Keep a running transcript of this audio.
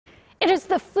is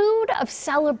the food of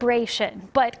celebration,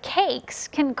 but cakes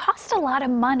can cost a lot of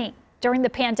money. During the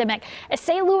pandemic, a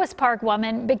St. Louis Park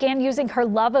woman began using her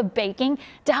love of baking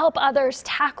to help others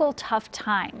tackle tough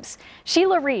times.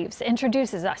 Sheila Reeves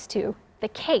introduces us to the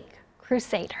Cake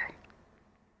Crusader.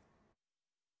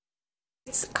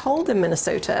 It's cold in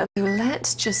Minnesota.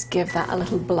 Let's just give that a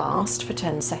little blast for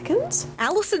 10 seconds.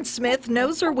 Alison Smith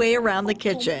knows her way around the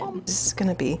kitchen. This is going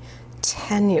to be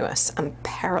tenuous and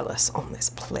perilous on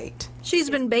this plate. She's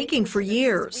been baking for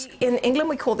years. In England,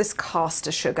 we call this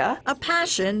caster sugar. A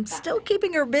passion still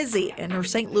keeping her busy in her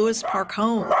St. Louis Park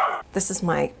home. This is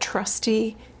my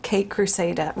trusty Cake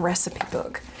Crusader recipe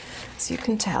book. As you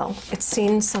can tell, it's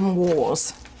seen some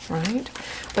wars, right?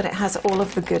 But it has all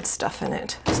of the good stuff in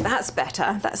it. So that's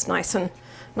better. That's nice and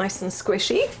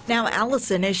squishy. Now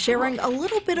Alison is sharing a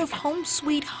little bit of home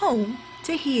sweet home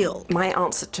to heal. My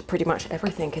answer to pretty much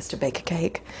everything is to bake a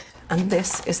cake. And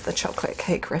this is the chocolate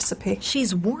cake recipe.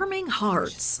 She's warming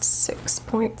hearts.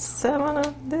 6.7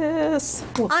 of this.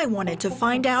 I wanted to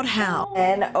find out how.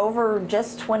 And over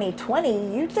just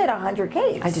 2020, you did 100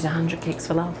 cakes. I did 100 cakes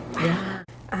for love. Yeah.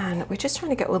 And we're just trying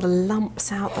to get all the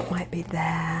lumps out that might be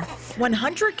there.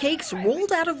 100 cakes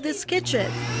rolled out of this kitchen.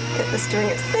 Get this doing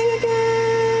its thing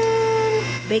again.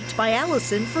 Baked by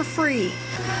Alison for free.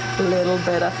 A little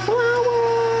bit of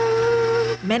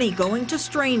flour. Many going to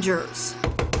strangers.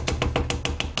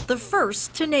 The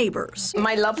first to neighbors.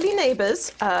 My lovely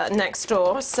neighbors next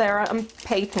door, Sarah and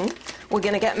Peyton, were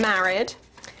going to get married.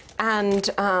 And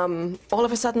all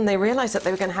of a sudden they realized that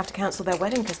they were going to have to cancel their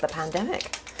wedding because of the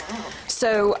pandemic.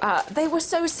 So they were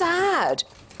so sad.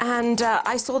 And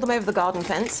I saw them over the garden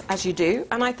fence, as you do.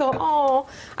 And I thought, oh,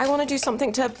 I want to do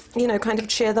something to, kind of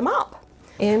cheer them up.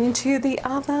 Into the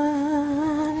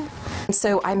oven. And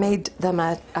so I made them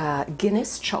a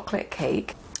Guinness chocolate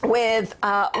cake with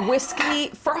whiskey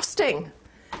frosting.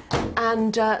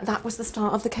 And that was the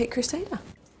start of the Cake Crusader.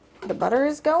 The butter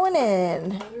is going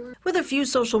in. With a few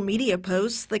social media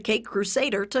posts, the Cake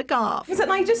Crusader took off.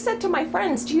 And I just said to my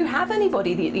friends, do you have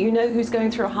anybody that you know who's going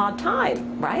through a hard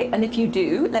time, right? And if you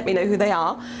do, let me know who they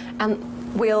are, and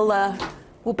we'll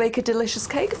bake a delicious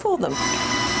cake for them.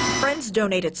 Friends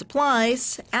donated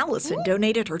supplies. Alison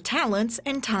donated her talents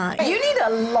and time. You need a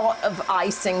lot of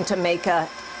icing to make a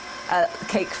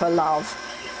cake for love.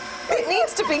 It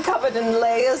needs to be covered in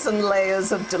layers and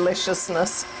layers of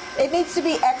deliciousness. It needs to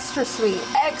be extra sweet.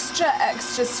 Extra,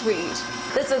 extra sweet.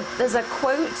 There's a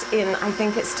quote in, I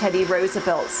think it's Teddy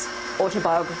Roosevelt's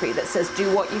autobiography that says,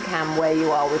 do what you can where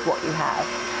you are with what you have.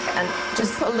 And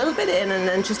just put a little bit in and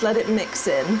then just let it mix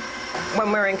in.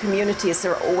 When we're in communities,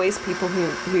 there are always people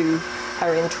who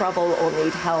are in trouble or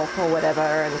need help or whatever,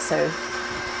 and so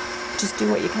just do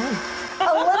what you can.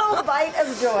 A little bite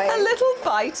of joy. A little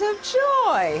bite of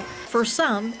joy. For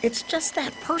some, it's just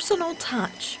that personal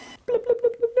touch. Blub, blub,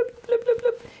 blub, blub, blub, blub,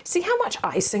 blub. See how much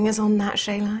icing is on that,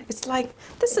 Shayla? It's like,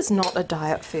 this is not a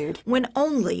diet food. When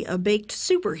only a baked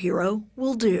superhero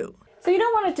will do. So you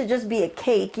don't want it to just be a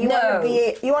cake. You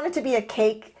want it to be a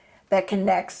cake that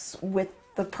connects with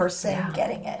the person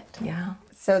getting it. Yeah.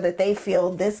 So that they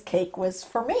feel this cake was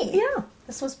for me. Yeah.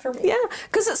 This was for me. Yeah,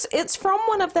 because it's from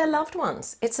one of their loved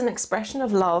ones. It's an expression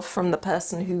of love from the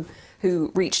person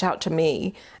who reached out to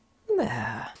me.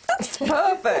 There. That's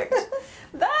perfect.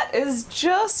 That is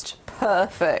just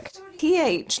perfect.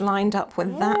 PH lined up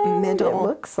with that middle. It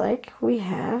looks like we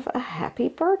have a happy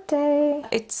birthday.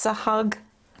 It's a hug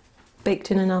baked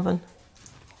in an oven.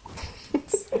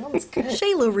 Sounds good.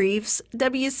 Shayla Reeves,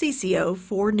 WCCO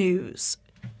 4 News.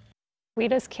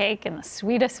 Sweetest cake and the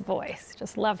sweetest voice.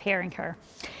 Just love hearing her.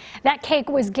 That cake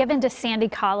was given to Sandy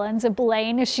Collins of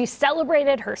Blaine as she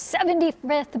celebrated her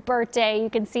 75th birthday. You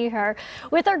can see her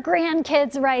with her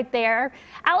grandkids right there.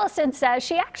 Alison says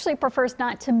she actually prefers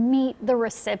not to meet the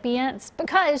recipients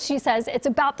because she says it's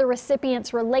about the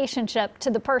recipient's relationship to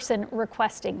the person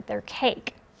requesting their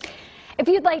cake. If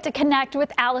you'd like to connect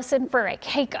with Alison for a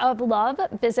cake of love,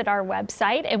 visit our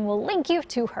website and we'll link you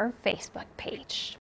to her Facebook page.